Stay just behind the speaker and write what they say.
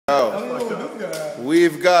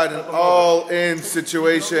We've got an all-in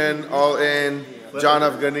situation, all-in. John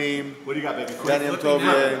Afghanim. What do you got, baby? Daniel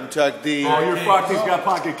Tovier, Chuck D. Oh, you're fucked. He's got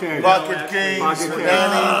Pocket King. Pocket Kings. Pocket King.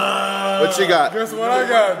 Danny. What you got? Guess what I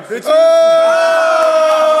got, bitch?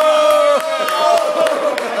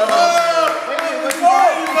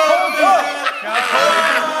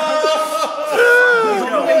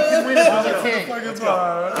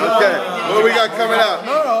 Okay, what do we got coming up?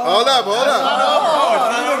 Hold up.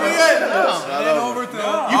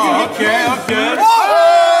 You can get okay.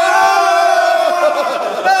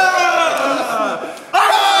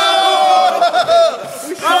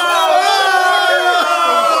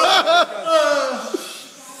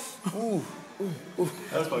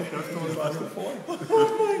 That's fucking four.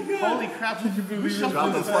 Holy crap, who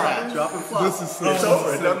shuffled this crap? Drop and flop. This is so It's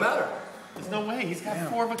over. It doesn't matter. There's no way. He's got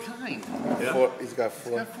four of a kind. He's got four. He's got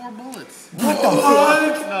four bullets. What?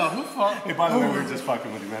 No, who fought? Hey, by the way, we were just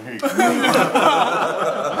fucking with you, man. Here you go.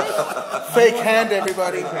 Fake hand,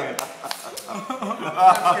 everybody. We were just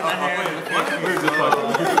fucking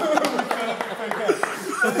with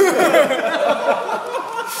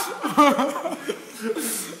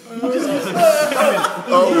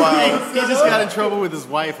Oh, wow. He just got in trouble with his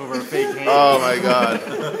wife over a fake hand. Oh, my God.